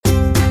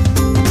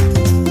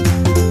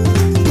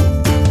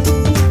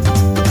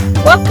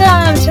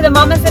Welcome to the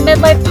Mamas in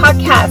Midlife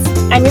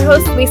podcast. I'm your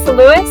host, Lisa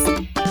Lewis,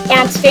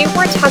 and today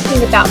we're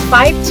talking about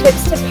 5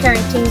 tips to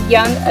parenting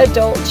young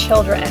adult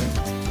children.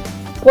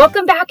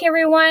 Welcome back,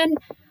 everyone.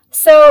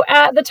 So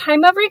at the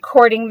time of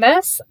recording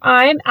this,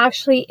 I'm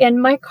actually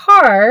in my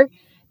car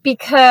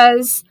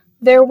because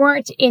there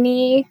weren't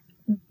any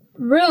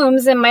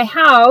rooms in my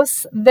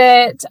house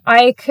that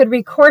I could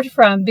record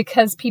from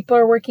because people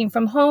are working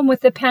from home with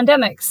the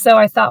pandemic. So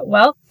I thought,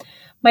 well,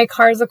 my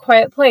car is a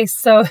quiet place.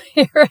 So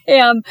here I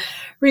am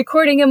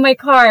recording in my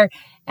car,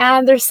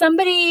 and there's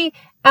somebody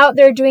out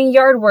there doing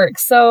yard work.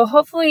 So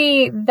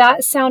hopefully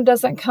that sound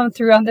doesn't come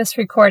through on this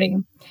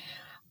recording.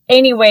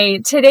 Anyway,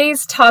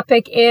 today's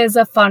topic is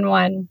a fun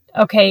one.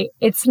 Okay,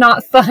 it's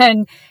not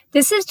fun.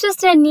 This is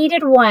just a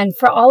needed one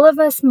for all of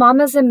us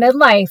mamas in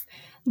midlife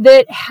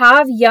that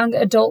have young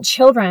adult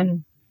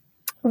children.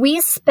 We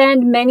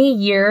spend many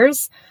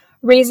years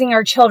raising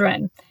our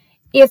children.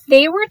 If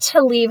they were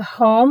to leave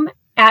home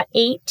at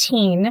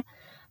 18,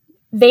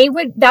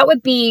 that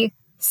would be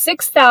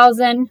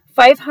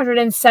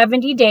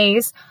 6,570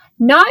 days,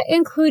 not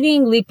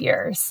including leap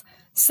years.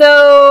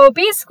 So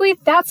basically,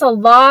 that's a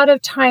lot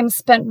of time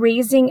spent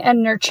raising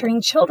and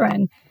nurturing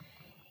children.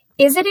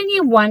 Is it any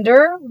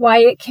wonder why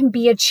it can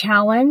be a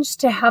challenge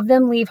to have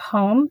them leave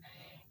home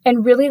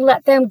and really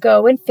let them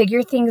go and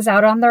figure things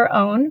out on their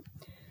own?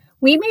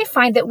 We may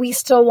find that we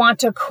still want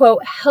to,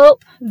 quote,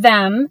 help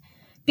them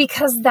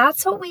because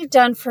that's what we've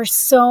done for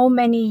so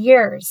many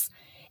years.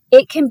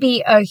 It can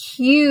be a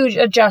huge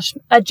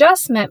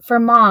adjustment for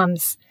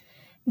moms.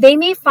 They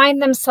may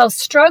find themselves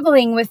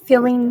struggling with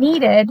feeling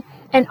needed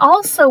and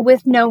also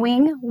with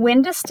knowing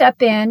when to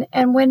step in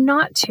and when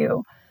not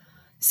to.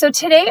 So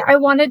today I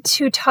wanted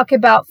to talk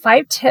about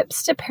 5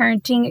 tips to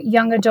parenting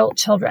young adult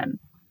children.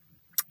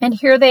 And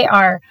here they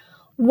are.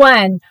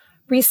 1,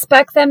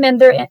 respect them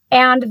and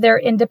their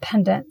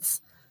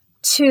independence.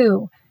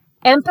 2,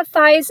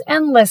 empathize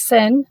and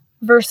listen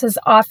versus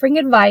offering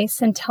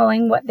advice and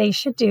telling what they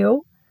should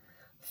do.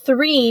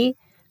 3,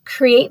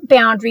 create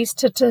boundaries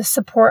to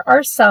support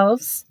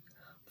ourselves.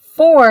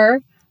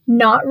 4,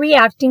 not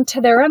reacting to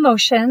their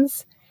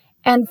emotions.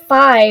 And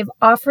 5,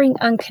 offering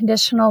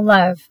unconditional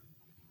love.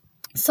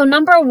 So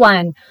number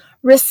 1,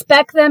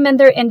 respect them and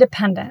their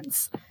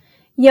independence.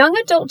 Young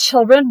adult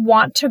children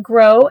want to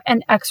grow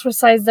and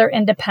exercise their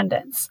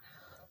independence.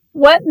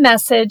 What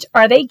message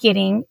are they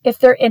getting if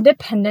their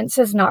independence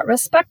is not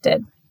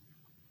respected?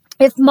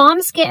 If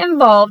moms get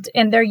involved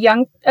in their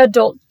young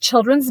adult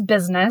children's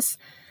business,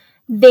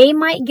 they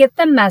might get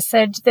the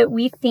message that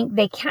we think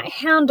they can't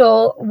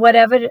handle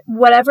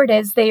whatever it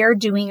is they are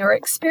doing or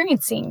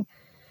experiencing.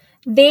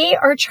 They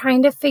are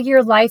trying to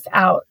figure life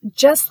out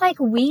just like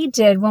we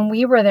did when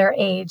we were their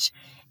age,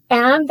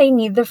 and they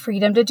need the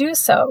freedom to do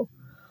so.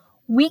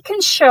 We can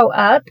show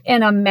up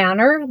in a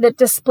manner that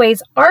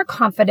displays our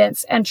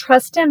confidence and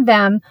trust in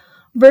them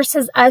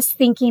versus us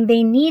thinking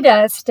they need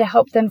us to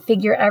help them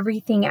figure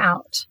everything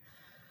out.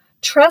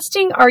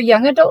 Trusting our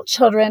young adult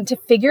children to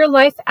figure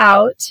life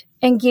out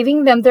and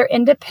giving them their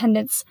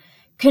independence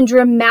can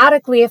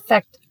dramatically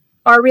affect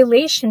our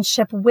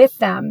relationship with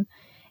them,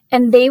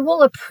 and they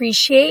will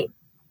appreciate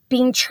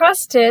being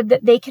trusted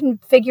that they can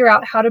figure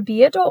out how to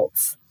be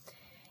adults.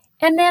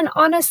 And then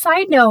on a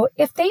side note,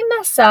 if they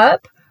mess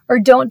up or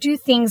don't do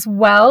things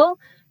well,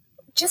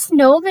 just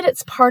know that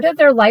it's part of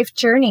their life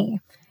journey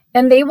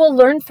and they will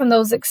learn from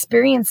those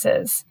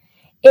experiences.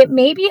 It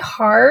may be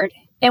hard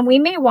and we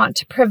may want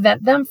to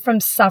prevent them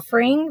from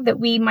suffering that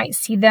we might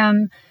see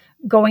them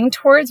going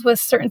towards with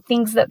certain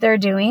things that they're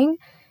doing,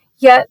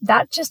 yet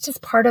that just is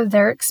part of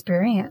their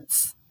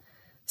experience.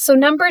 So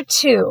number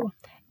 2,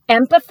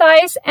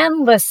 empathize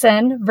and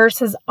listen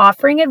versus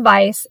offering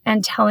advice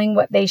and telling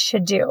what they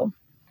should do.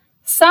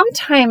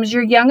 Sometimes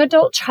your young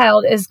adult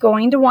child is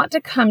going to want to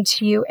come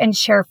to you and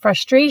share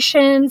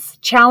frustrations,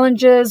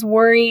 challenges,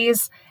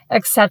 worries,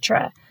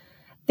 etc.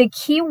 The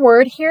key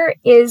word here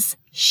is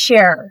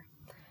share.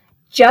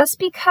 Just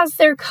because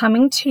they're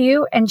coming to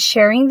you and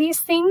sharing these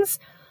things,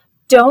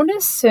 don't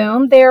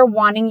assume they are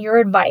wanting your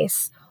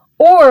advice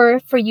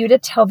or for you to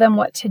tell them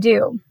what to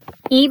do.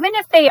 Even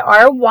if they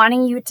are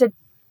wanting you to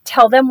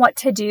tell them what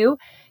to do,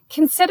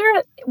 consider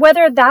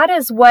whether that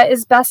is what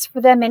is best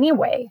for them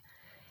anyway.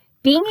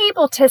 Being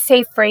able to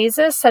say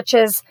phrases such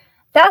as,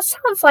 that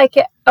sounds like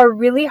a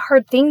really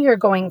hard thing you're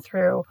going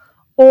through,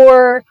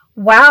 or,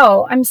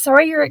 wow, I'm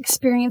sorry you're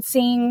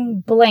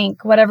experiencing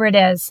blank, whatever it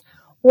is.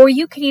 Or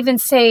you could even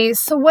say,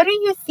 so what are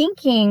you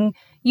thinking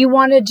you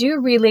want to do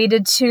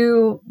related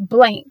to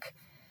blank?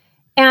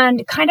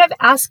 And kind of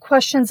ask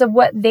questions of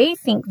what they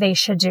think they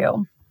should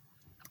do.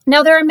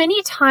 Now, there are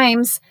many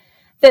times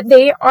that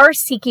they are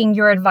seeking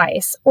your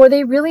advice or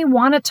they really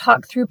want to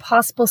talk through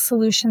possible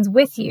solutions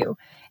with you,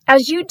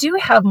 as you do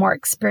have more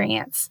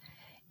experience.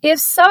 If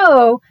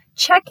so,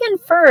 check in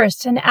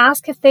first and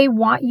ask if they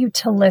want you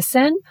to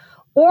listen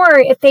or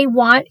if they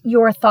want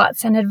your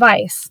thoughts and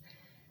advice.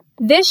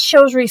 This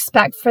shows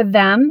respect for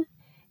them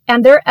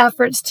and their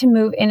efforts to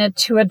move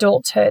into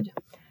adulthood.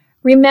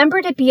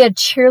 Remember to be a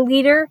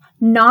cheerleader,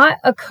 not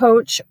a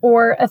coach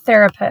or a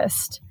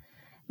therapist.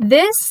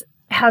 This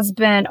has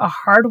been a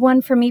hard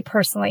one for me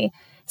personally,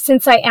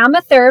 since I am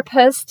a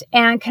therapist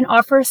and can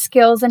offer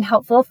skills and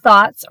helpful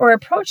thoughts or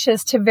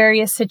approaches to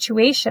various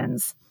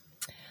situations.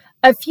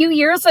 A few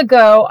years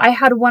ago, I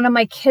had one of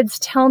my kids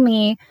tell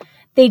me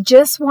they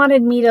just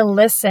wanted me to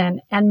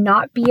listen and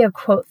not be a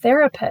quote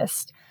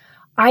therapist.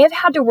 I have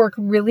had to work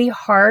really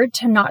hard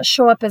to not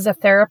show up as a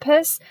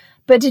therapist,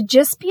 but to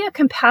just be a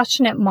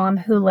compassionate mom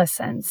who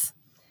listens.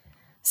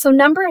 So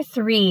number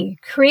 3,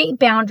 create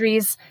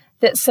boundaries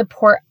that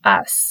support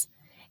us.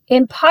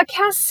 In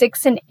podcasts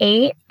 6 and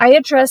 8, I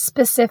address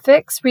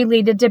specifics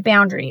related to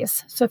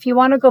boundaries. So if you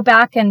want to go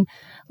back and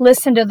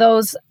listen to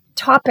those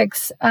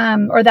topics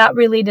or that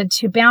related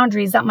to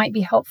boundaries, that might be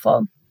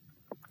helpful.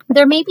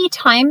 There may be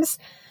times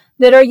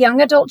that our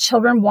young adult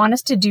children want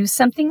us to do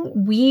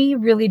something we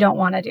really don't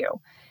want to do.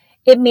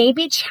 It may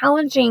be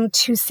challenging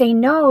to say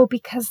no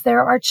because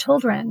they're our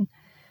children.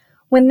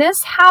 When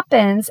this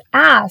happens,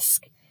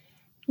 ask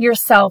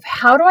yourself,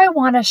 how do I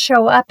want to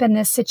show up in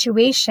this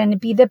situation to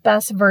be the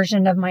best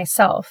version of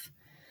myself?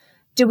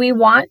 Do we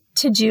want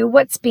to do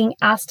what's being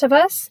asked of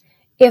us?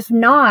 If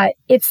not,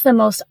 it's the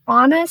most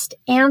honest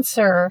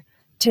answer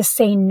to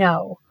say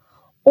no.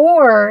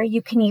 Or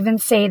you can even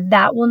say,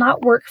 that will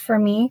not work for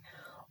me.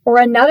 Or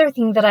another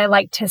thing that I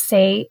like to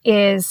say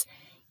is,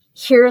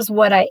 here's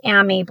what I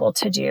am able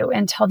to do,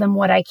 and tell them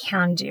what I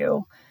can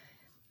do.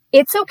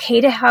 It's okay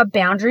to have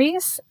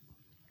boundaries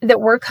that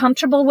we're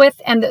comfortable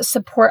with and that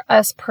support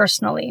us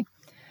personally.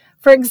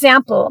 For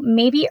example,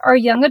 maybe our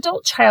young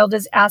adult child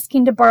is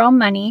asking to borrow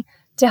money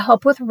to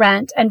help with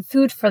rent and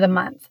food for the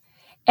month.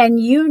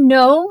 And you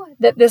know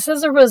that this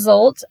is a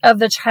result of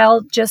the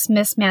child just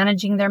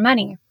mismanaging their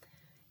money.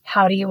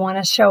 How do you want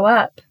to show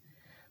up?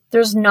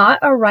 There's not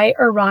a right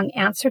or wrong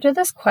answer to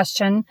this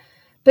question,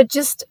 but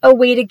just a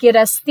way to get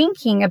us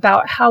thinking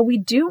about how we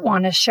do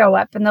want to show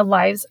up in the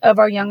lives of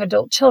our young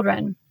adult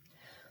children.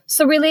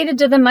 So related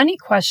to the money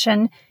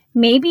question,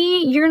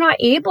 maybe you're not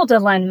able to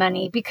lend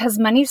money because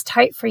money's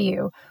tight for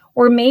you,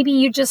 or maybe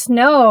you just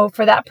know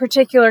for that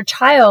particular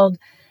child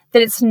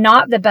that it's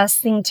not the best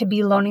thing to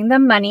be loaning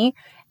them money,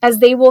 as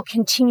they will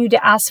continue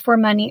to ask for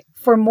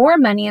more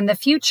money in the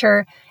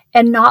future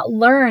and not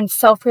learn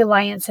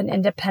self-reliance and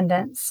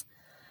independence.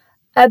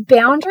 A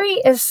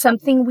boundary is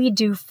something we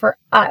do for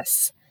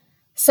us,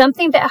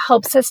 something that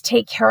helps us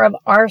take care of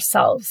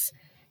ourselves.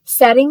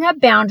 Setting a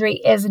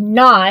boundary is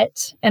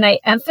not, and I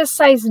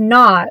emphasize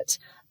not,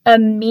 a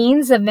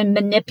means of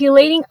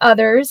manipulating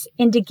others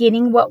into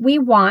getting what we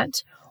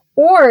want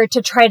or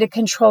to try to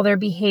control their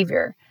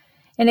behavior.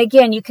 And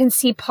again, you can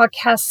see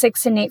podcasts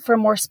 6 and 8 for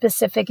more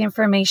specific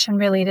information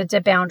related to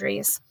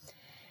boundaries.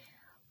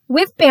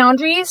 With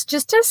boundaries,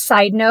 just a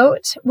side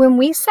note, when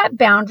we set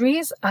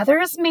boundaries,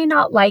 others may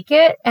not like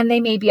it and they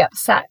may be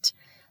upset.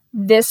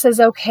 This is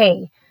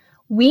okay.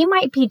 We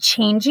might be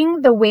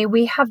changing the way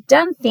we have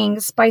done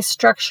things by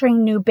structuring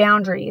new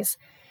boundaries.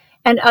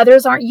 And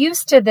others aren't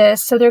used to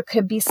this, so there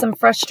could be some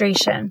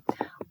frustration.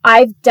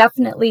 I've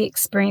definitely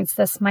experienced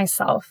this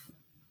myself.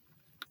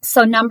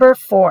 So number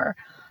 4,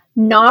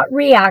 not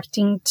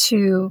reacting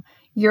to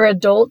your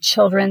adult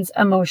children's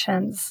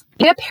emotions.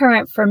 Being a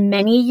parent for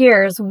many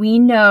years, we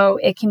know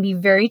it can be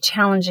very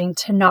challenging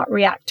to not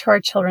react to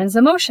our children's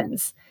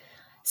emotions.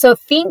 So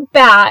think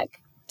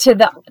back to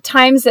the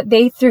times that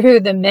they threw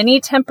the many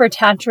temper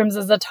tantrums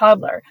as a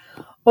toddler,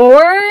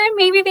 or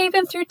maybe they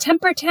even threw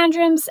temper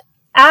tantrums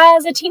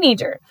as a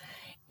teenager.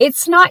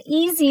 It's not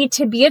easy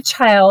to be a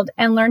child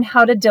and learn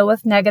how to deal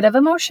with negative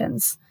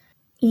emotions.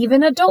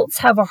 Even adults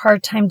have a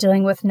hard time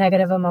dealing with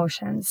negative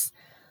emotions.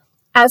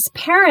 As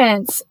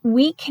parents,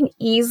 we can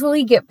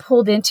easily get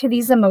pulled into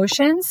these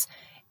emotions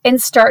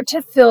and start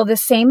to feel the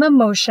same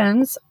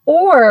emotions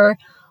or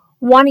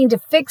wanting to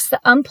fix the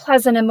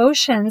unpleasant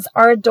emotions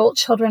our adult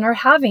children are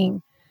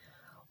having.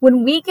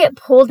 When we get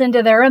pulled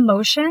into their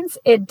emotions,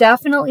 it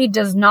definitely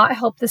does not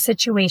help the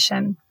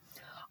situation.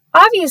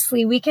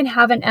 Obviously, we can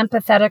have an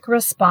empathetic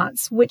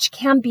response, which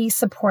can be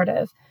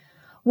supportive.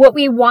 What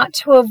we want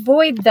to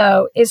avoid,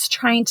 though, is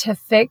trying to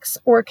fix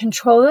or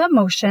control the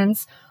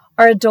emotions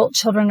our adult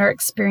children are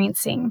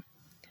experiencing.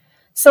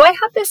 So I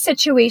had this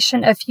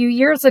situation a few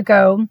years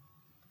ago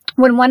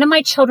when one of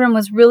my children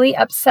was really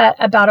upset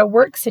about a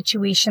work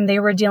situation they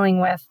were dealing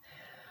with.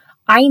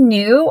 I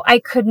knew I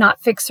could not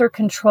fix or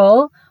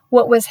control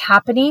what was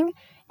happening,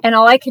 and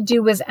all I could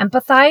do was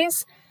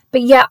empathize.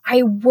 But yet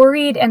I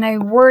worried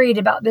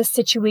about this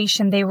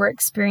situation they were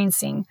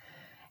experiencing.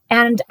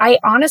 And I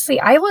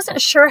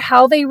wasn't sure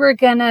how they were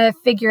going to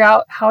figure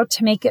out how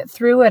to make it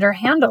through it or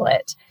handle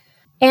it.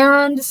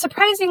 And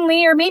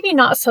surprisingly, or maybe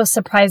not so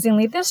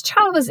surprisingly, this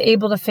child was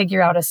able to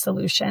figure out a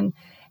solution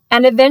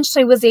and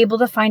eventually was able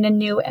to find a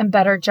new and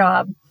better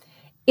job.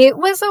 It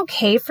was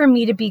okay for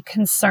me to be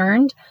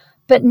concerned,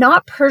 but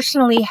not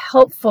personally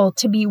helpful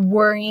to be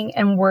worrying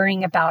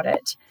about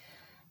it.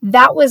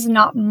 That was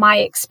not my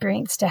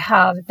experience to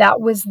have.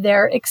 That was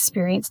their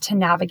experience to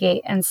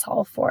navigate and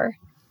solve for.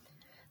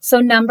 So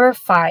number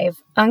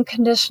 5,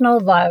 unconditional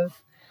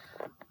love.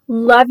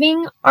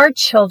 Loving our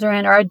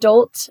children,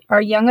 our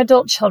young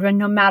adult children,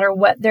 no matter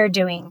what they're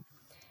doing.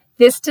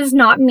 This does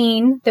not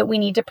mean that we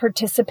need to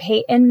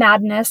participate in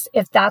madness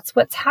if that's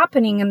what's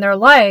happening in their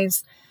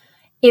lives.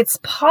 It's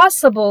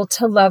possible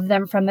to love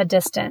them from a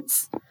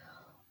distance.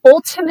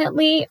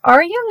 Ultimately,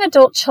 our young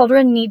adult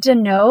children need to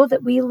know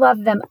that we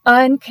love them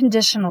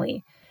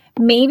unconditionally.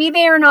 Maybe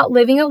they are not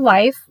living a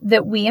life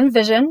that we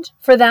envisioned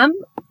for them,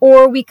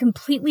 or we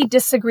completely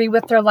disagree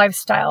with their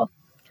lifestyle.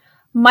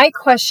 My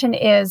question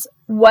is,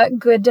 what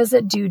good does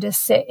it do to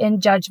sit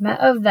in judgment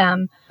of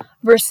them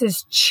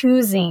versus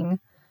choosing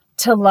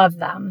to love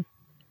them?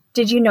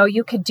 Did you know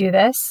you could do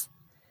this?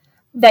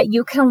 That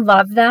you can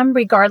love them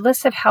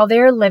regardless of how they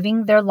are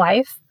living their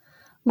life?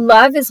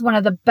 Love is one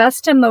of the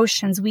best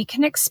emotions we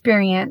can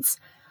experience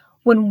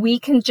when we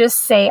can just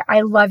say,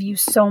 I love you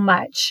so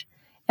much.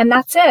 And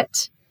that's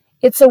it.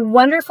 It's a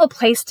wonderful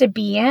place to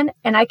be in,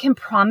 and I can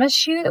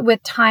promise you that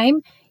with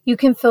time, you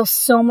can feel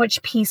so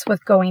much peace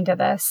with going to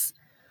this.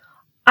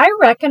 I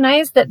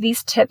recognize that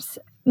these tips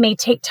may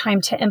take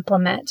time to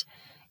implement.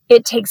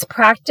 It takes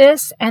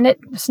practice, and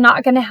it's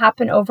not going to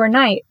happen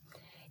overnight.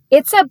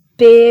 It's a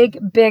big,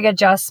 big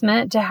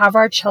adjustment to have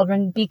our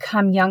children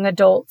become young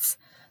adults.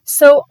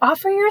 So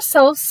offer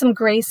yourselves some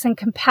grace and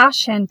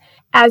compassion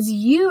as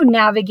you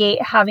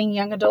navigate having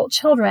young adult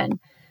children.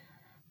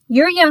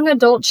 Your young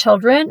adult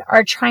children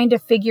are trying to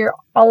figure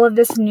all of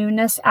this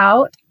newness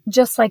out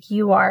just like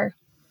you are.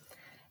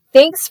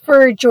 Thanks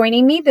for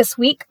joining me this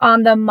week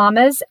on the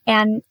Mamas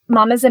and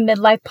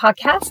Midlife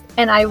podcast,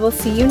 and I will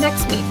see you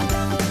next week.